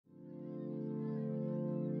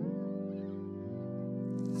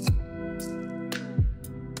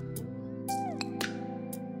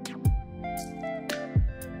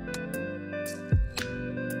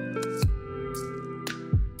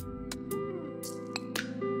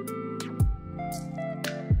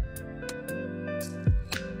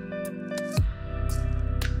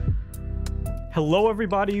Hello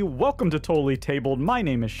everybody, welcome to Totally Tabled. My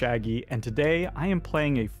name is Shaggy, and today I am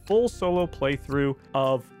playing a full solo playthrough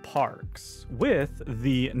of Parks with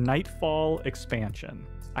the Nightfall expansion.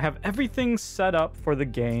 I have everything set up for the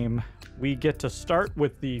game. We get to start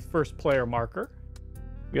with the first player marker.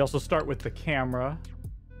 We also start with the camera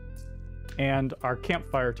and our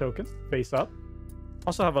campfire token face up.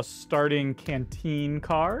 Also have a starting canteen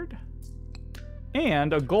card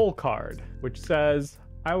and a goal card, which says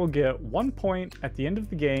I will get 1 point at the end of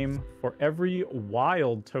the game for every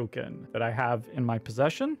wild token that I have in my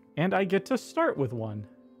possession, and I get to start with one.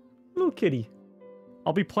 Little kitty.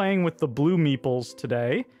 I'll be playing with the blue meeples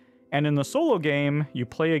today, and in the solo game, you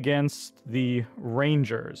play against the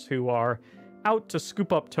rangers, who are out to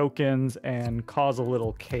scoop up tokens and cause a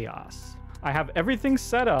little chaos. I have everything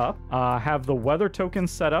set up. I have the weather token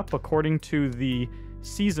set up according to the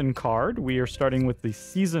season card. We are starting with the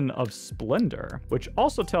Season of Splendor, which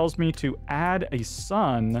also tells me to add a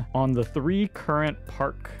sun on the 3 current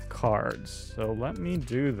park cards. So let me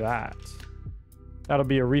do that. That'll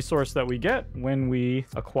be a resource that we get when we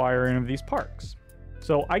acquire any of these parks.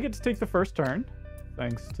 So I get to take the first turn,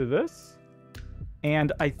 thanks to this.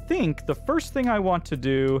 And I think the first thing I want to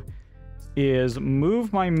do is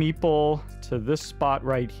move my meeple to this spot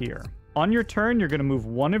right here. On your turn, you're going to move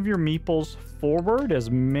one of your meeples forward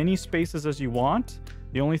as many spaces as you want.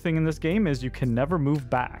 The only thing in this game is you can never move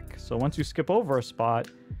back. So once you skip over a spot,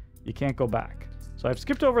 you can't go back. So I've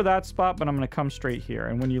skipped over that spot, but I'm going to come straight here.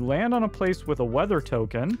 And when you land on a place with a weather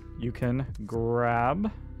token, you can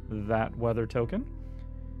grab that weather token.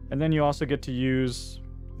 And then you also get to use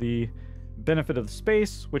the benefit of the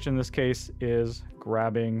space, which in this case is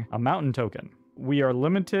grabbing a mountain token. We are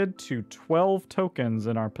limited to 12 tokens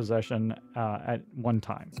in our possession at one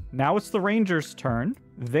time. Now it's the Rangers' turn.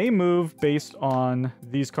 They move based on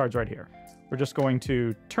these cards right here. We're just going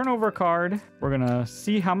to turn over a card. We're going to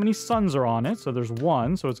see how many suns are on it. So there's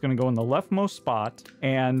 1, so it's going to go in the leftmost spot,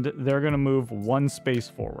 and they're going to move 1 space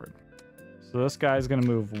forward. So this guy's going to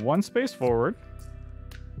move 1 space forward,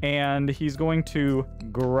 and he's going to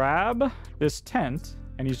grab this tent,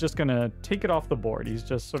 and he's just going to take it off the board. He's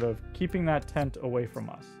just sort of keeping that tent away from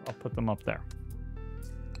us. I'll put them up there.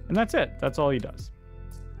 And that's it. That's all he does.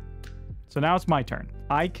 So now it's my turn.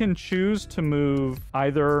 I can choose to move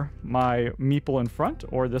either my meeple in front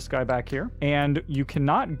or this guy back here. And you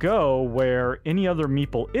cannot go where any other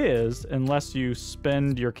meeple is unless you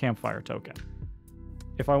spend your campfire token.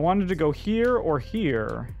 If I wanted to go here or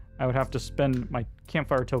here, I would have to spend my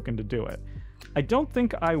campfire token to do it. I don't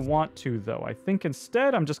think I want to, though. I think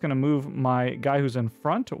instead I'm just going to move my guy who's in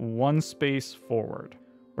front 1 space forward.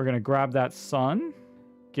 We're going to grab that sun,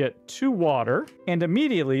 get 2 water, and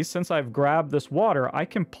immediately, since I've grabbed this water, I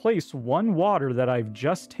can place 1 water that I've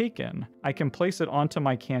just taken. I can place it onto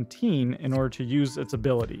my canteen in order to use its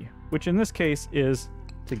ability, which in this case is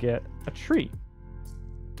to get a tree.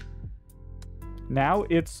 Now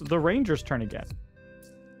it's the Rangers' turn again.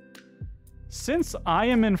 Since I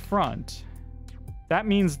am in front, that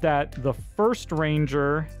means that the first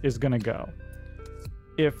ranger is going to go.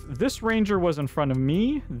 If this ranger was in front of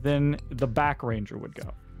me, then the back ranger would go.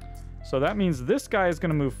 So that means this guy is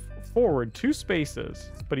going to move forward 2 spaces,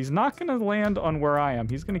 but he's not going to land on where I am.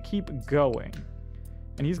 He's going to keep going,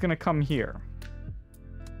 and he's going to come here.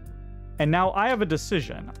 And now I have a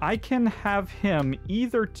decision. I can have him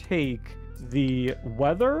either take the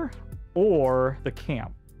weather or the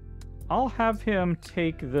camp. I'll have him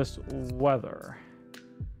take this weather,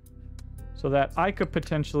 so that I could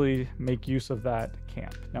potentially make use of that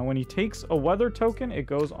camp. Now, when he takes a weather token, it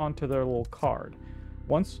goes onto their little card.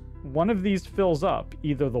 Once one of these fills up,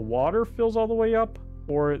 either the water fills all the way up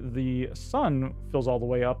or the sun fills all the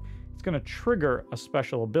way up, it's going to trigger a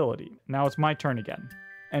special ability. Now it's my turn again.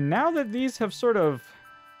 And now that these have sort of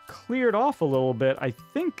cleared off a little bit, I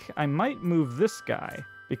think I might move this guy,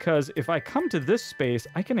 because if I come to this space,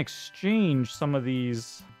 I can exchange some of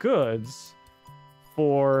these goods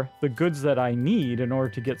for the goods that I need in order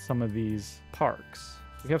to get some of these parks.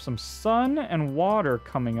 We have some sun and water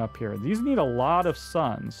coming up here. These need a lot of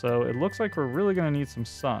sun, so it looks like we're really going to need some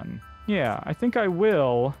sun. Yeah, I think I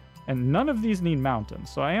will, and none of these need mountains,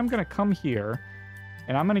 so I am going to come here,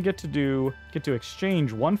 and I'm going to get to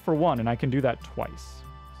exchange 1 for 1, and I can do that twice.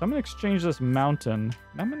 So I'm going to exchange this mountain,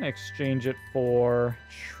 and I'm going to exchange it for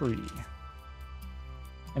tree.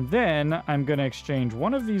 And then I'm going to exchange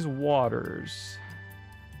one of these waters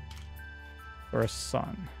or a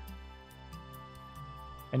sun.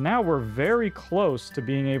 And now we're very close to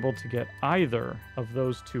being able to get either of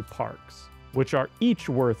those 2 parks, which are each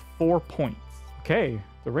worth 4 points. Okay,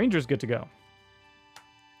 the Rangers get to go.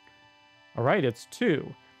 All right, it's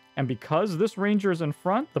 2. And because this ranger's in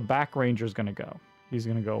front, the back ranger's going to go. He's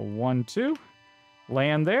going to go 1, 2,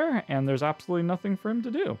 land there, and there's absolutely nothing for him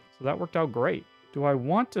to do. So that worked out great. Do I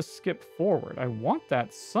want to skip forward? I want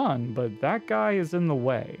that sun, but that guy is in the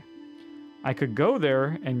way. I could go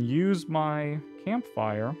there and use my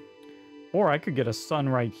campfire, or I could get a sun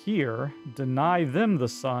right here, deny them the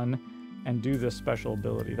sun, and do this special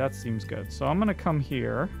ability. That seems good. So I'm going to come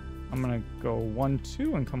here. I'm going to go 1,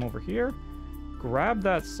 2, and come over here. Grab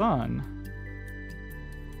that sun.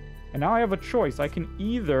 And now I have a choice. I can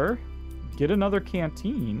either get another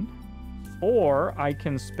canteen, or I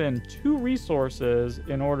can spend 2 resources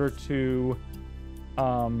in order to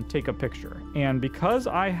take a picture. And because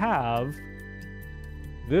I have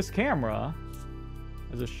this camera,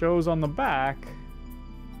 as it shows on the back,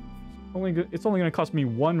 it's only going to cost me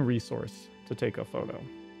 1 resource to take a photo.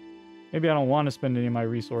 Maybe I don't want to spend any of my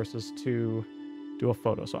resources to do a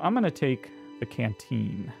photo. So I'm going to take the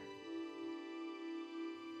canteen.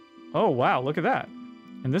 Oh, wow, look at that.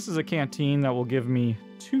 And this is a canteen that will give me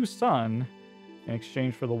 2 sun in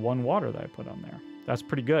exchange for the 1 water that I put on there. That's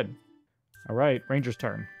pretty good. All right, Ranger's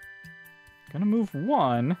turn. Gonna move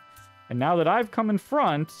 1. And now that I've come in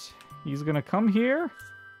front, he's gonna come here.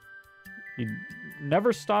 He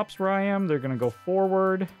never stops where I am. They're gonna go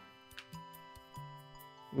forward.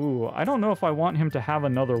 Ooh, I don't know if I want him to have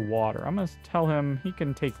another water. I'm gonna tell him he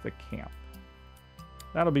can take the camp.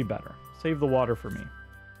 That'll be better. Save the water for me.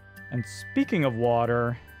 And speaking of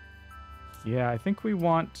water, yeah, I think we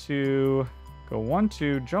want to go 1,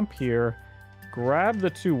 2, jump here, grab the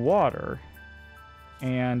 2 water,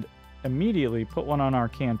 and immediately put 1 on our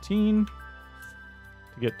canteen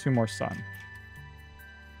to get 2 more sun.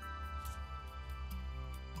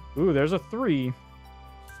 Ooh, there's a 3.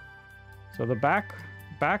 So the back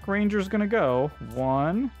ranger's gonna go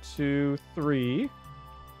 1, 2, 3.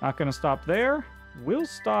 Not gonna stop there. We'll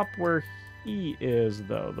stop where he is,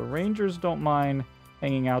 though. The rangers don't mind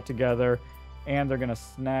hanging out together, and they're gonna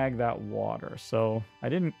snag that water. So I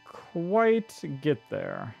didn't quite get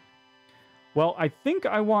there. Well, I think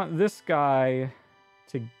I want this guy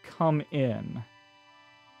to come in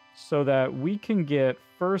so that we can get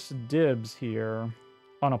first dibs here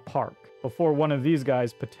on a park before one of these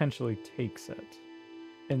guys potentially takes it.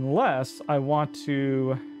 Unless I want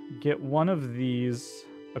to get one of these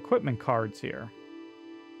equipment cards here.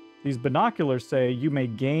 These binoculars say you may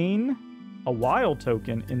gain a wild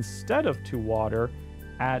token instead of 2 water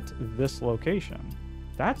at this location.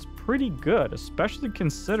 That's pretty good, especially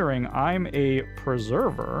considering I'm a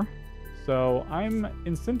preserver. So I'm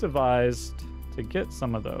incentivized to get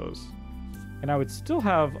some of those. And I would still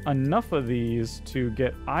have enough of these to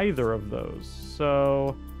get either of those.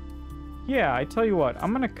 So yeah, I tell you what,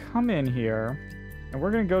 I'm gonna come in here and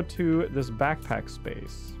we're gonna go to this backpack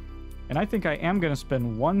space. And I think I am gonna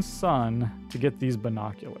spend 1 sun to get these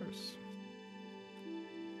binoculars.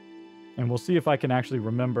 And we'll see if I can actually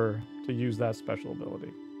remember to use that special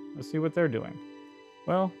ability. Let's see what they're doing.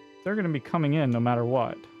 Well, they're gonna be coming in no matter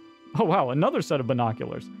what. Oh wow, another set of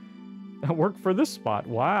binoculars that work for this spot.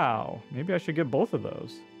 Wow, maybe I should get both of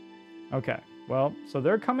those. Okay, well, so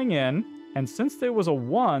they're coming in, and since there was a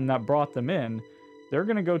 1 that brought them in, they're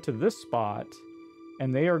gonna go to this spot,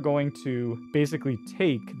 and they are going to basically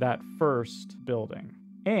take that first building.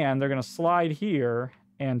 And they're gonna slide here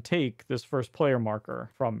and take this first player marker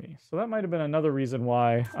from me. So that might have been another reason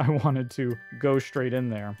why I wanted to go straight in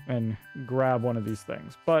there and grab one of these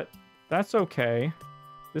things. But that's okay.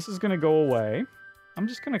 This is gonna go away. I'm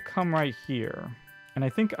just gonna come right here. And I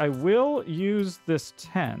think I will use this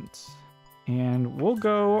tent. And we'll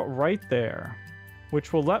go right there,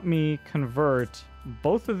 which will let me convert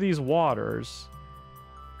both of these waters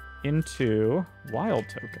into wild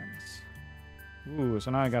tokens. Ooh,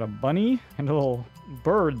 so now I got a bunny and a little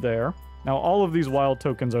bird there. Now all of these wild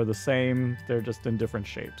tokens are the same. They're just in different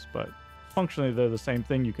shapes, but functionally they're the same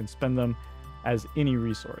thing. You can spend them as any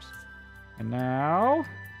resource. And now,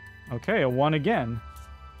 okay, a 1 again.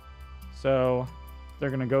 So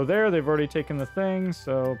they're gonna go there. They've already taken the thing,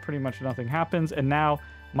 so pretty much nothing happens. And now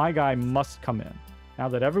my guy must come in. Now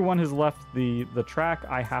that everyone has left the track,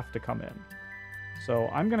 I have to come in. So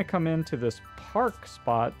I'm gonna come into this park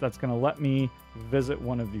spot that's gonna let me visit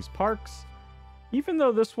one of these parks. Even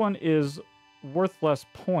though this one is worth less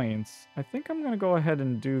points, I think I'm gonna go ahead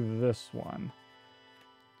and do this one.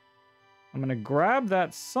 I'm gonna grab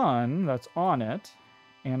that sun that's on it,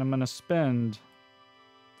 and I'm gonna spend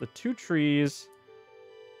the 2 trees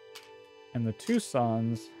and the 2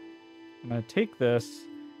 suns. I'm gonna take this,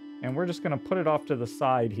 and we're just gonna put it off to the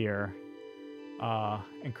side here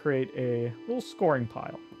and create a little scoring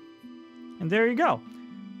pile. And there you go.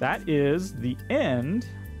 That is the end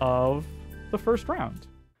of the first round.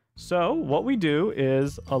 So what we do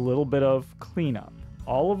is a little bit of cleanup.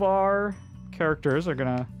 All of our characters are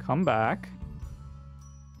gonna come back.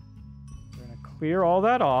 We're gonna clear all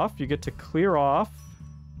that off. You get to clear off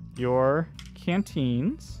your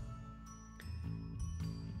canteens.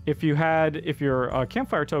 If your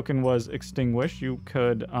campfire token was extinguished, you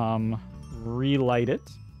could relight it.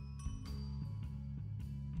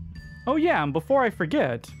 Oh yeah, and before I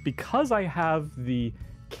forget, because I have the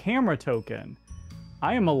camera token,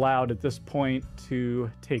 I am allowed at this point to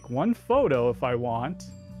take one photo if I want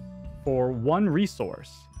for one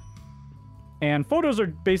resource. And photos are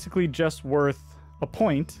basically just worth a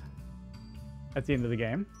point at the end of the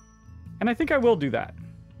game. And I think I will do that.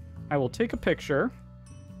 I will take a picture.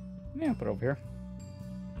 Yeah, put it over here.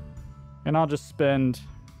 And I'll just spend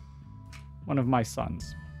one of my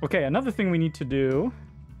sons. Okay, another thing we need to do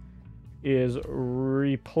is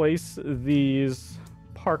replace these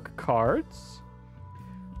park cards.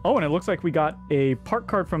 Oh, and it looks like we got a park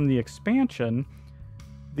card from the expansion.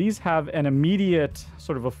 These have an immediate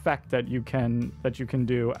sort of effect that you can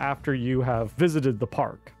do after you have visited the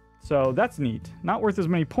park. So that's neat. Not worth as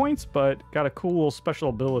many points, but got a cool little special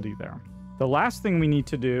ability there. The last thing we need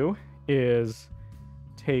to do is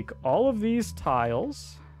take all of these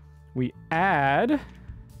tiles, we add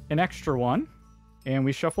an extra one, and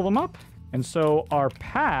we shuffle them up. And so our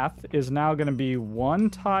path is now going to be one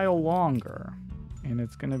tile longer, and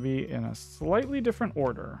it's going to be in a slightly different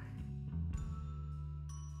order.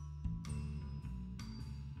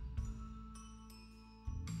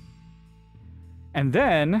 And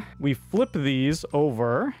then we flip these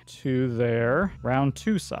over to their round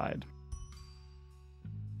 2 side.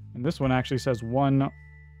 And this one actually says 1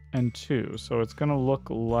 and 2, so it's going to look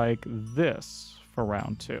like this for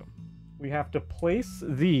round 2. We have to place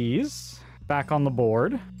these back on the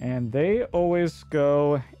board, and they always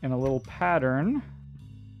go in a little pattern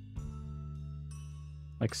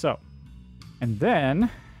like so. And then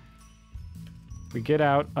we get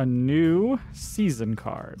out a new season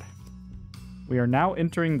card. We are now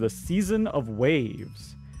entering the season of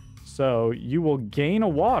waves. So you will gain a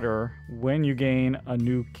water when you gain a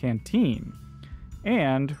new canteen.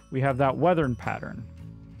 And we have that weather pattern.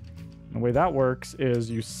 And the way that works is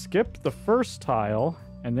you skip the first tile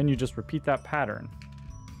and then you just repeat that pattern.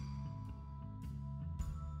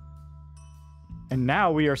 And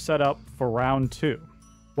now we are set up for round 2.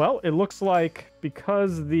 Well, it looks like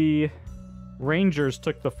because the Rangers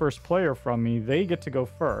took the first player from me, they get to go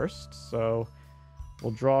first. So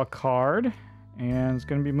we'll draw a card, and it's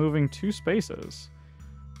going to be moving 2 spaces.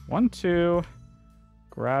 1, 2,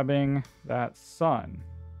 grabbing that sun.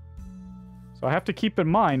 So I have to keep in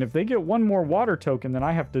mind, if they get one more water token, then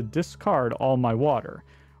I have to discard all my water.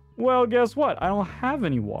 Well, guess what? I don't have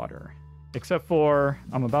any water. Except for,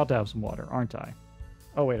 I'm about to have some water, aren't I?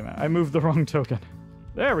 Oh, wait a minute. I moved the wrong token.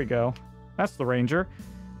 There we go. That's the Ranger.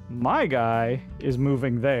 My guy is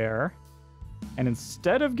moving there. And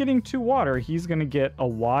instead of getting 2 water, he's going to get a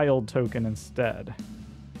wild token instead.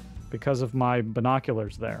 Because of my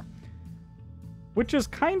binoculars there. Which is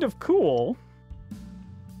kind of cool.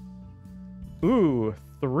 Ooh,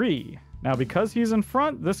 3. Now, because he's in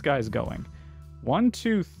front, this guy's going. 1,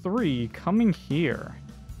 2, 3, coming here.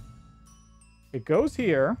 It goes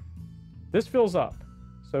here. This fills up.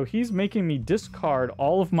 So he's making me discard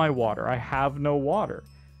all of my water. I have no water.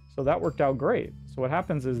 So that worked out great. So what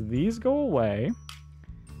happens is these go away.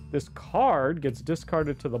 This card gets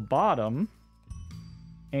discarded to the bottom.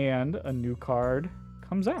 And a new card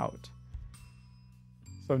comes out.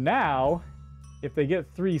 So now, if they get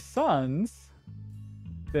 3 suns,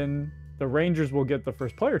 then the Rangers will get the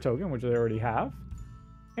first player token, which they already have.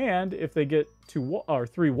 And if they get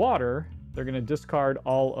 3 water, they're going to discard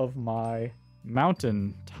all of my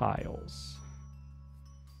mountain tiles.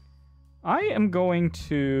 I am going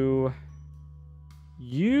to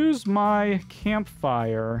use my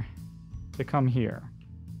campfire to come here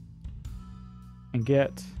and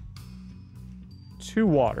get 2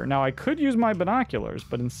 water. Now, I could use my binoculars,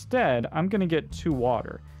 but instead, I'm going to get 2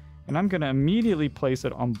 water. And I'm going to immediately place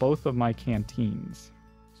it on both of my canteens.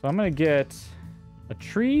 So I'm going to get a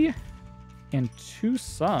tree and 2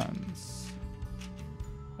 suns.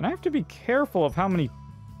 And I have to be careful of how many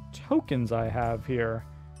tokens I have here,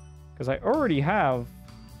 because I already have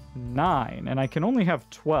 9, and I can only have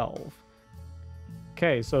 12.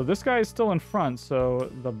 Okay, so this guy is still in front,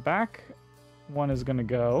 so the back one is going to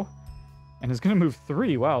go, and is going to move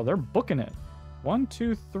 3. Wow, they're booking it. 1,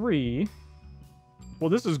 2, 3. Well,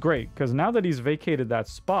 this is great, because now that he's vacated that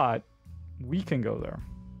spot, we can go there.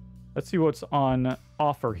 Let's see what's on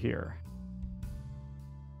offer here.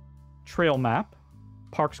 Trail map.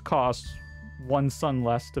 Parks cost 1 sun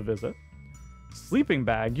less to visit. Sleeping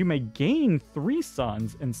bag, you may gain 3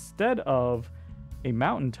 suns instead of a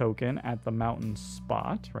mountain token at the mountain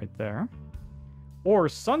spot right there. Or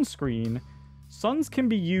sunscreen, suns can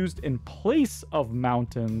be used in place of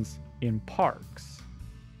mountains in parks.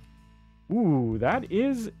 Ooh, that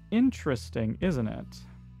is interesting, isn't it?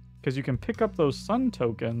 Because you can pick up those sun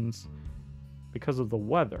tokens because of the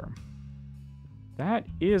weather. That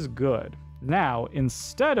is good. Now,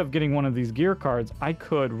 instead of getting one of these gear cards, I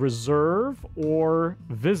could reserve or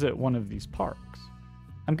visit one of these parks.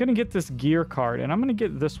 I'm going to get this gear card, and I'm going to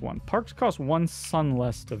get this one. Parks cost 1 sun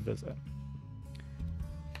less to visit.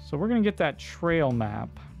 So we're going to get that trail map,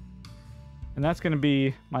 and that's going to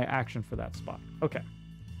be my action for that spot. Okay.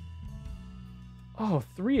 Oh,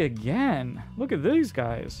 3 again. Look at these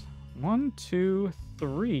guys. 1, 2,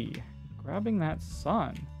 3. Grabbing that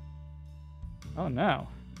sun. Oh, no.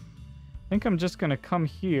 I think I'm just going to come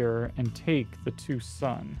here and take the 2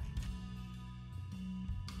 sun.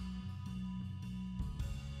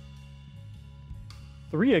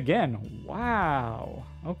 Three again. Wow.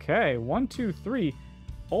 Okay. 1, 2, 3.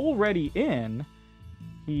 Already in.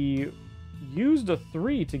 He used a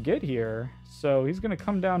 3 to get here. So he's going to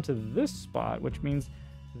come down to this spot, which means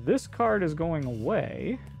this card is going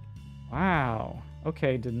away. Wow.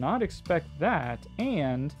 Okay. Did not expect that.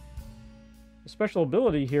 And the special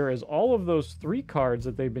ability here is all of those 3 cards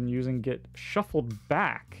that they've been using get shuffled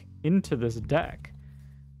back into this deck,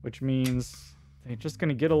 which means they're just going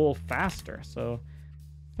to get a little faster. So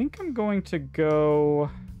I think I'm going to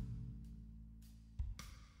go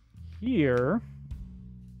here,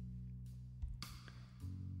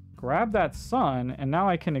 grab that sun, and now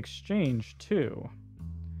I can exchange 2. So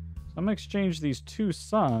I'm going to exchange these 2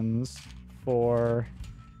 suns for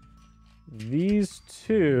these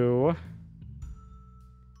 2.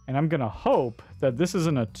 And I'm going to hope that this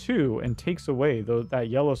isn't a 2 and takes away that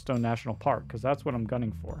Yellowstone National Park, because that's what I'm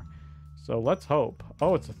gunning for. So let's hope.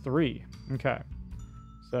 Oh, it's a 3. Okay.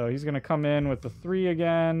 So he's going to come in with the 3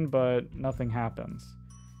 again, but nothing happens.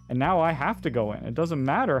 And now I have to go in. It doesn't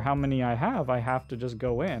matter how many I have to just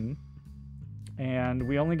go in. And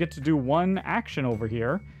we only get to do 1 action over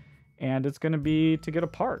here, and it's going to be to get a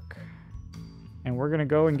park. And we're going to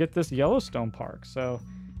go and get this Yellowstone Park. So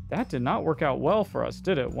that did not work out well for us,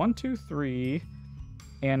 did it? 1, 2, 3.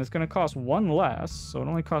 And it's going to cost 1 less, so it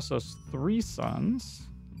only costs us 3 suns.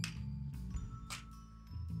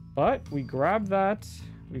 But we grabbed that.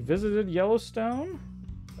 We visited Yellowstone.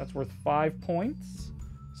 That's worth 5 points.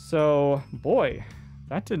 So, boy,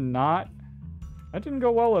 that didn't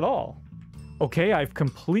go well at all. Okay, I've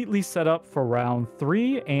completely set up for round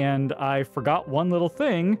 3, and I forgot one little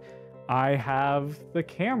thing. I have the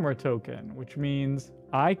camera token, which means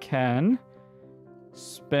I can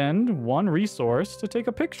spend 1 resource to take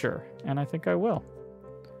a picture, and I think I will.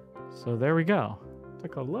 So there we go.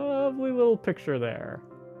 Took a lovely little picture there.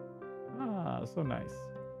 Ah, so nice.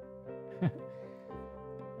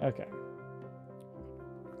 Okay.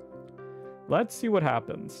 Let's see what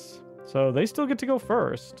happens. So they still get to go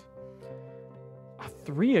first. A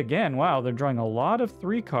 3 again. Wow, they're drawing a lot of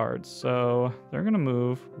 3 cards. So they're going to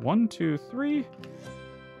move 1, 2, 3.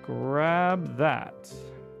 Grab that.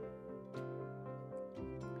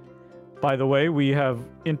 By the way, we have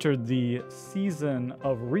entered the season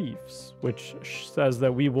of reefs, which says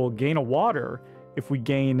that we will gain a water if we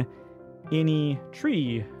gain any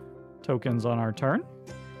tree tokens on our turn.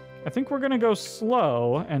 I think we're going to go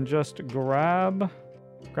slow and just grab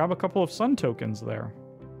a couple of sun tokens there.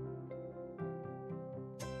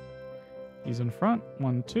 He's in front.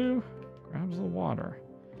 1, 2. Grabs the water.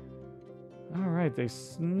 All right, they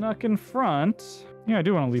snuck in front. Yeah, I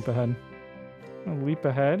do want to leap ahead. I'm going to leap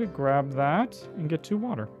ahead, grab that, and get 2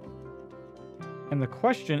 water. And the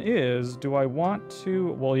question is, do I want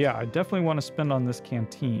to... Well, yeah, I definitely want to spend on this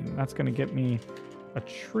canteen. That's going to get me a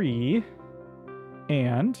tree.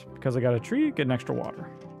 And because I got a tree, get an extra water.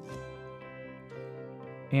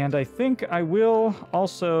 And I think I will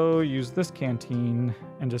also use this canteen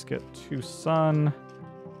and just get 2 sun.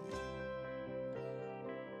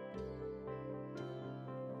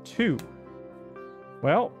 2.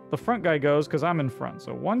 Well, the front guy goes because I'm in front.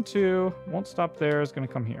 So 1, 2, won't stop there, is going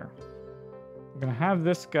to come here. We're going to have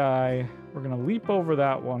this guy. We're going to leap over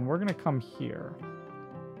that one. We're going to come here.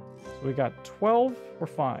 So we got 12. We're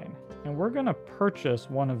fine. And we're going to purchase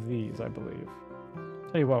one of these, I believe.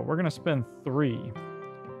 Tell you what, we're going to spend 3.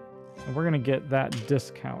 And we're going to get that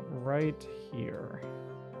discount right here.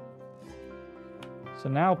 So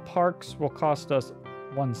now parks will cost us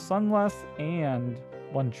 1 sun less and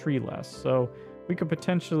 1 tree less. So we could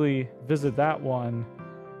potentially visit that one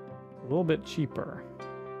a little bit cheaper.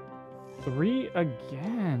 3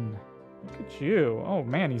 again. Look at you. Oh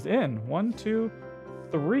man, he's in. 1, 2,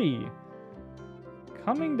 3.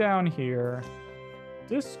 Coming down here,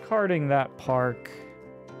 discarding that park,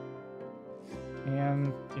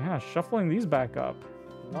 and yeah, shuffling these back up.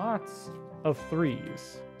 Lots of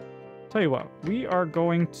 3s. Tell you what, we are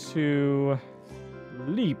going to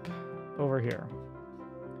leap over here.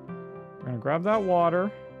 We're gonna grab that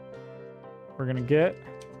water. We're gonna get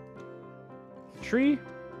a tree,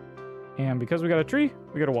 and because we got a tree,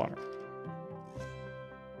 we got a water.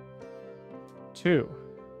 2.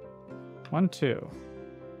 1, 2.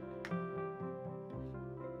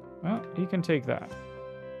 Well, he can take that.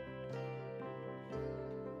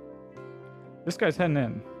 This guy's heading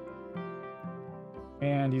in.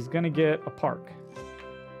 And he's going to get a park.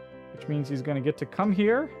 Which means he's going to get to come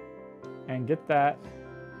here and get that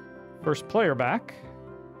first player back.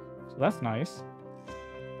 So that's nice.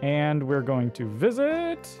 And we're going to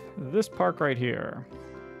visit this park right here.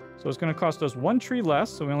 So it's going to cost us 1 tree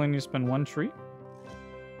less, so we only need to spend 1 tree.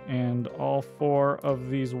 And all 4 of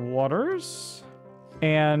these waters.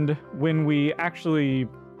 And when we actually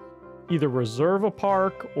either reserve a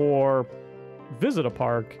park or visit a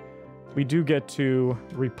park, we do get to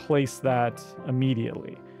replace that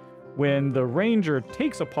immediately. When the ranger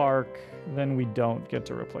takes a park, then we don't get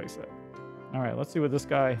to replace it. All right, let's see what this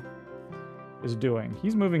guy is doing.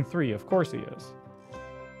 He's moving 3. Of course he is.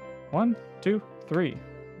 1, 2, 3.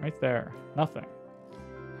 Right there. Nothing.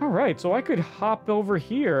 All right, so I could hop over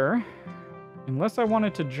here unless I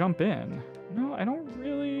wanted to jump in. No, I don't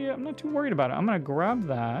really... I'm not too worried about it. I'm going to grab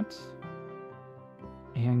that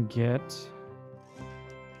and get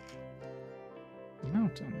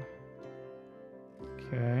mountain.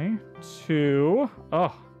 Okay. 2.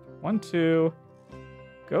 Oh, 1, 2.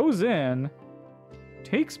 Goes in.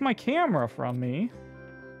 Takes my camera from me.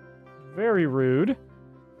 Very rude.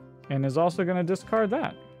 And is also going to discard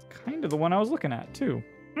that. Kind of the one I was looking at, too.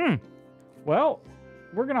 Well,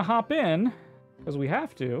 we're going to hop in because we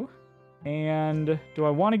have to. And do I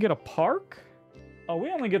want to get a park? Oh,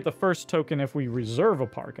 we only get the first token if we reserve a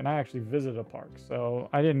park, and I actually visited a park, so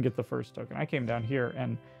I didn't get the first token. I came down here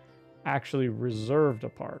and actually reserved a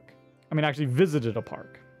park. I mean, actually visited a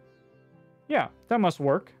park. Yeah, that must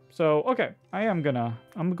work. So, okay, I'm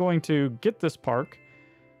going to get this park,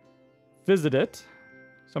 visit it.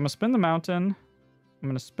 So I'm going to spin the mountain. I'm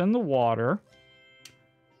going to spin the water.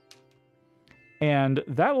 And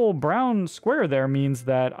that little brown square there means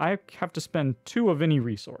that I have to spend 2 of any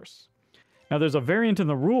resource. Now, there's a variant in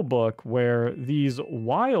the rule book where these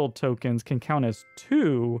wild tokens can count as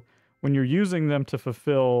 2 when you're using them to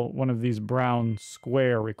fulfill one of these brown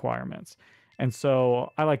square requirements. And so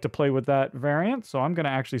I like to play with that variant, so I'm going to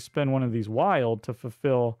actually spend one of these wild to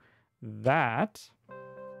fulfill that.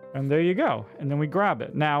 And there you go. And then we grab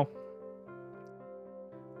it. Now,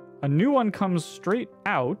 a new one comes straight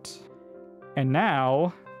out. And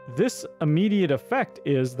now, this immediate effect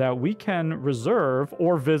is that we can reserve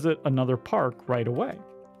or visit another park right away.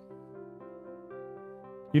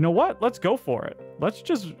 You know what? Let's go for it. Let's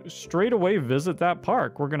just straight away visit that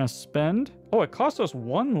park. We're going to spend... Oh, it costs us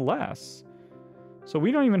 1 less. So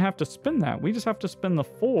we don't even have to spend that. We just have to spend the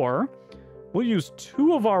 4. We'll use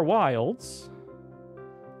 2 of our wilds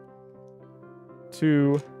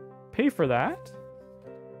to pay for that.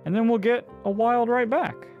 And then we'll get a wild right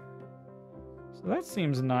back. So that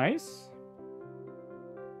seems nice.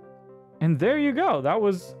 And there you go. That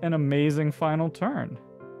was an amazing final turn.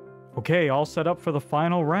 Okay, all set up for the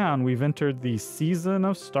final round. We've entered the Season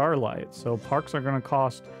of Starlight. So parks are going to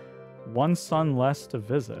cost 1 sun less to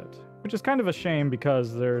visit, which is kind of a shame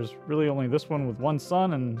because there's really only this one with 1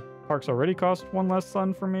 sun and parks already cost 1 less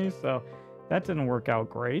sun for me. So that didn't work out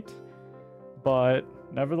great. But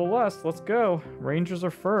nevertheless, let's go. Rangers are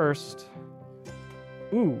first.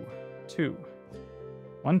 Ooh, 2.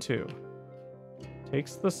 1, 2.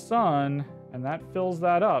 Takes the sun, and that fills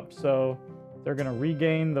that up. So they're going to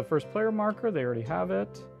regain the first player marker. They already have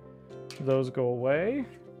it. Those go away,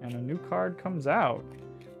 and a new card comes out.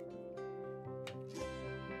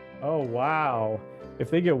 Oh, wow.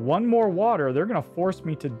 If they get 1 more water, they're going to force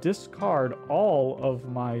me to discard all of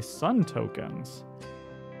my sun tokens.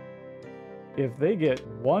 If they get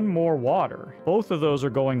 1 more water, both of those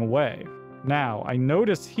are going away. Now, I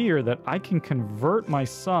notice here that I can convert my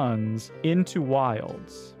suns into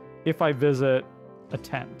wilds if I visit a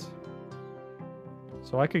tent.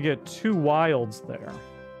 So I could get 2 wilds there.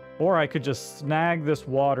 Or I could just snag this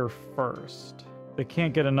water first. They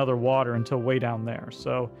can't get another water until way down there.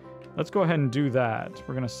 So let's go ahead and do that.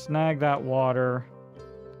 We're going to snag that water.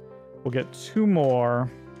 We'll get 2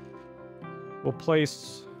 more. We'll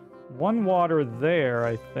place 1 water there,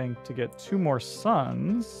 I think, to get 2 more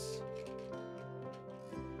suns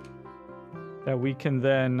that we can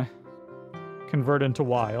then convert into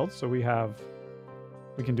wild. So we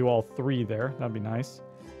can do all 3 there. That'd be nice.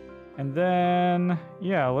 And then,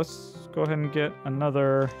 yeah, let's go ahead and get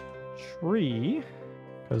another tree.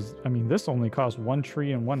 Because, I mean, this only costs 1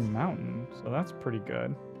 tree and 1 mountain. So that's pretty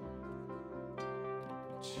good.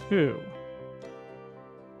 2.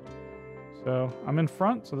 So I'm in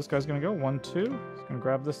front. So this guy's going to go 1, 2. He's going to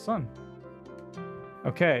grab this sun.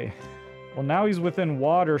 Okay. Well, now he's within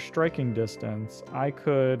water striking distance. I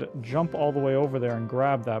could jump all the way over there and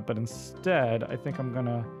grab that. But instead, I think I'm going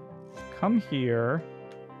to come here.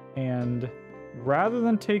 And rather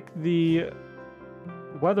than take the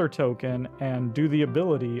weather token and do the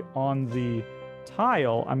ability on the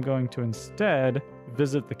tile, I'm going to instead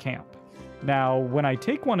visit the camp. Now, when I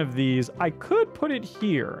take one of these, I could put it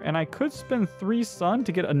here, and I could spend 3 sun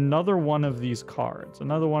to get another one of these cards,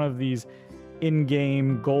 another one of these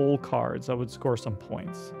in-game goal cards that would score some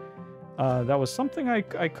points. That was something I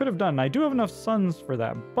could have done. I do have enough suns for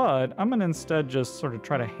that, but I'm going to instead just sort of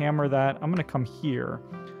try to hammer that. I'm going to come here,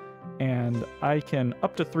 and I can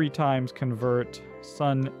up to 3 times convert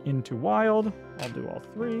sun into wild. I'll do all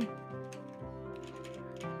 3.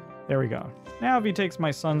 There we go. Now if he takes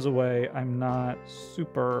my suns away, I'm not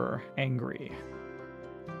super angry.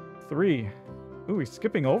 3. Ooh, he's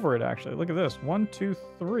skipping over it actually. Look at this. 1, 2,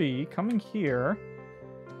 3. Coming here.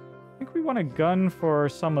 I think we want a gun for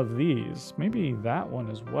some of these. Maybe that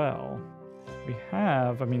one as well. We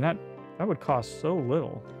have, I mean, that would cost so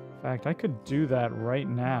little. In fact, I could do that right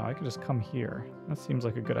now. I could just come here. That seems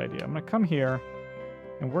like a good idea. I'm going to come here,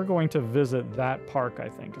 and we're going to visit that park, I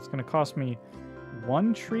think. It's going to cost me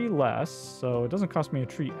 1 tree less, so it doesn't cost me a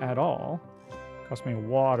tree at all. It costs me a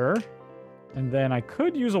water. And then I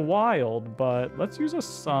could use a wild, but let's use a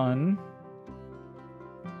sun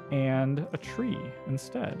and a tree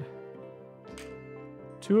instead.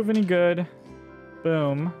 2 of any good.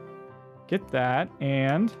 Boom. Get that,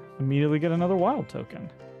 and immediately get another wild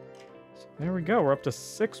token. So there we go. We're up to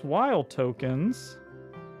 6 wild tokens.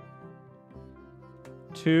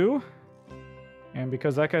 2. And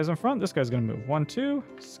because that guy's in front, this guy's going to move. 1, 2,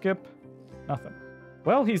 skip, nothing.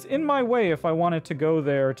 Well, he's in my way if I wanted to go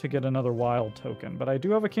there to get another wild token. But I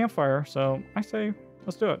do have a campfire, so I say,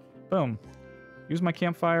 let's do it. Boom. Use my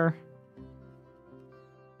campfire.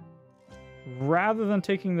 Rather than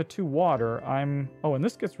taking the 2 water, I'm... Oh, and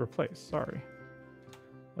this gets replaced. Sorry.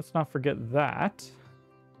 Let's not forget that.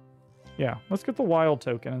 Yeah, let's get the wild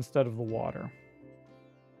token instead of the water.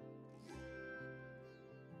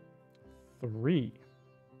 3.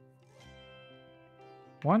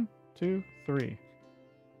 1, 2, 3.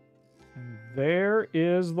 And there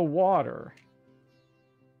is the water.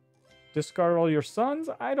 Discard all your suns?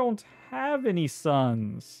 I don't have any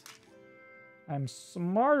suns. I'm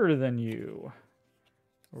smarter than you.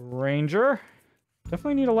 Ranger.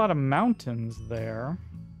 Definitely need a lot of mountains there.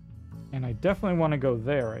 And I definitely want to go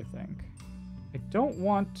there, I think. I don't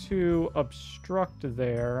want to obstruct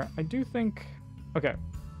there. I do think... Okay.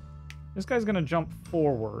 This guy's going to jump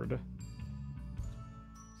forward.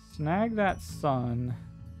 Snag that sun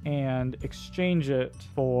and exchange it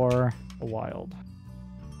for a wild.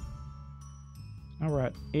 Now we're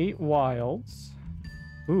at 8 wilds.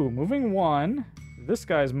 Ooh, moving 1. This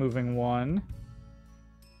guy's moving 1.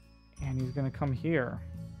 And he's going to come here.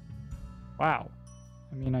 Wow.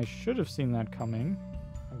 I mean, I should have seen that coming.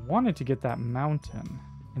 I wanted to get that mountain.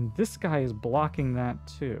 And this guy is blocking that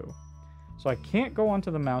too. So I can't go onto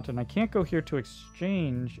the mountain. I can't go here to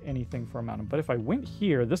exchange anything for a mountain. But if I went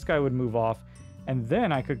here, this guy would move off. And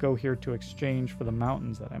then I could go here to exchange for the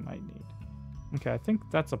mountains that I might need. Okay, I think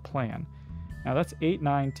that's a plan. Now that's 8,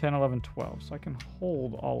 9, 10, 11, 12. So I can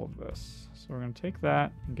hold all of this. So we're going to take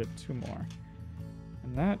that and get 2 more.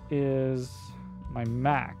 And that is my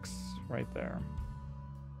max right there.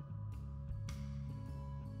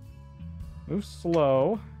 Move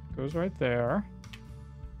slow. Goes right there.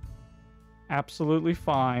 Absolutely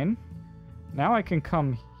fine. Now I can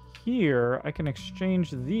come here. I can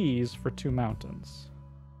exchange these for 2 mountains.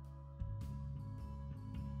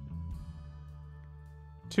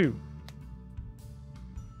 2.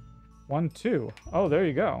 1, 2. Oh, there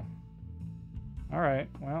you go. All right.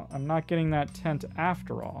 Well, I'm not getting that tent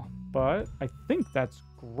after all, but I think that's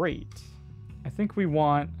great. I think we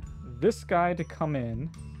want this guy to come in.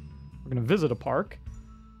 We're going to visit a park.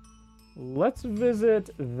 Let's visit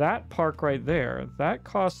that park right there. That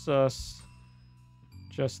costs us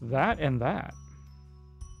just that and that.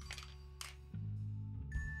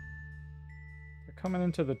 They're coming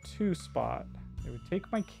into the 2 spot. They would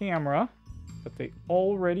take my camera. but they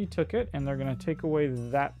already took it, and they're going to take away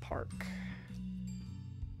that park.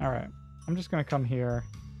 All right, I'm just going to come here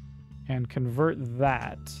and convert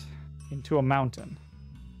that into a mountain.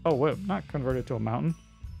 Oh, wait, not convert it to a mountain.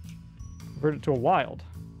 Convert it to a wild.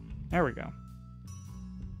 There we go.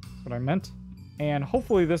 That's what I meant. And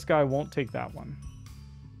hopefully this guy won't take that one.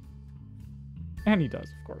 And he does,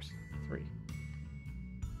 of course. 3.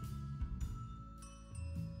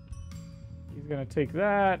 He's going to take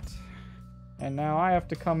that. And now I have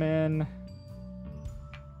to come in.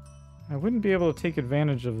 I wouldn't be able to take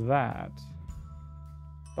advantage of that.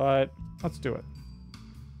 But let's do it.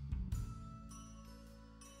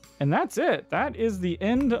 And that's it. That is the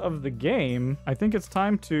end of the game. I think it's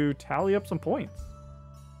time to tally up some points.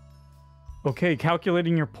 Okay,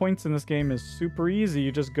 calculating your points in this game is super easy.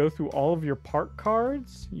 You just go through all of your park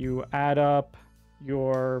cards. You add up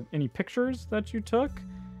any pictures that you took.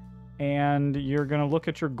 And you're going to look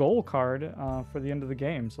at your goal card for the end of the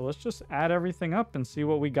game. So let's just add everything up and see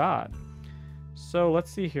what we got. So let's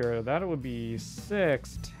see here. That would be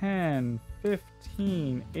 6, 10,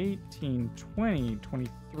 15, 18, 20,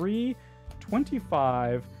 23,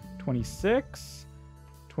 25, 26,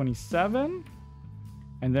 27.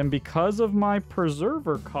 And then because of my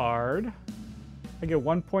preserver card, I get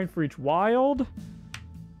 1 point for each wild.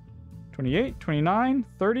 28, 29,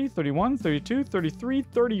 30, 31, 32, 33,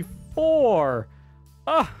 34.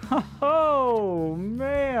 Oh,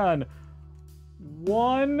 man.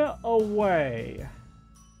 1 away.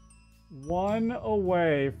 1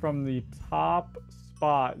 away from the top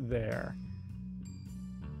spot there.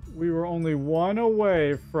 We were only 1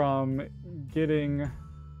 away from getting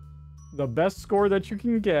the best score that you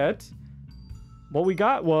can get. What we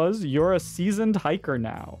got was, you're a seasoned hiker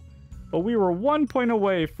now. But we were 1 point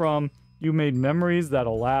away from, you made memories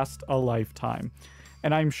that'll last a lifetime.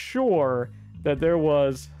 And I'm sure that there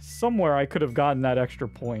was somewhere I could have gotten that extra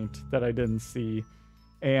point that I didn't see.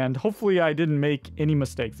 And hopefully I didn't make any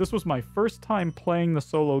mistakes. This was my first time playing the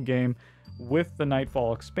solo game with the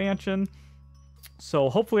Nightfall expansion. So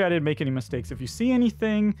hopefully I didn't make any mistakes. If you see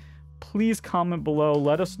anything, please comment below.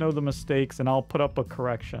 Let us know the mistakes and I'll put up a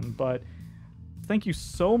correction. But thank you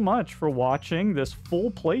so much for watching this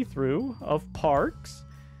full playthrough of Parks.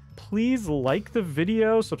 Please like the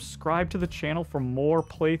video, subscribe to the channel for more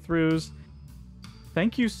playthroughs.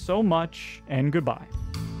 Thank you so much, and goodbye.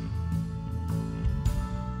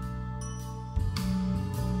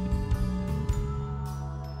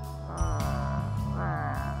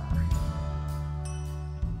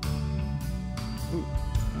 Ooh,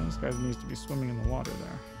 this guy needs to be swimming in the water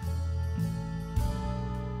there.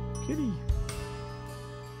 Kitty.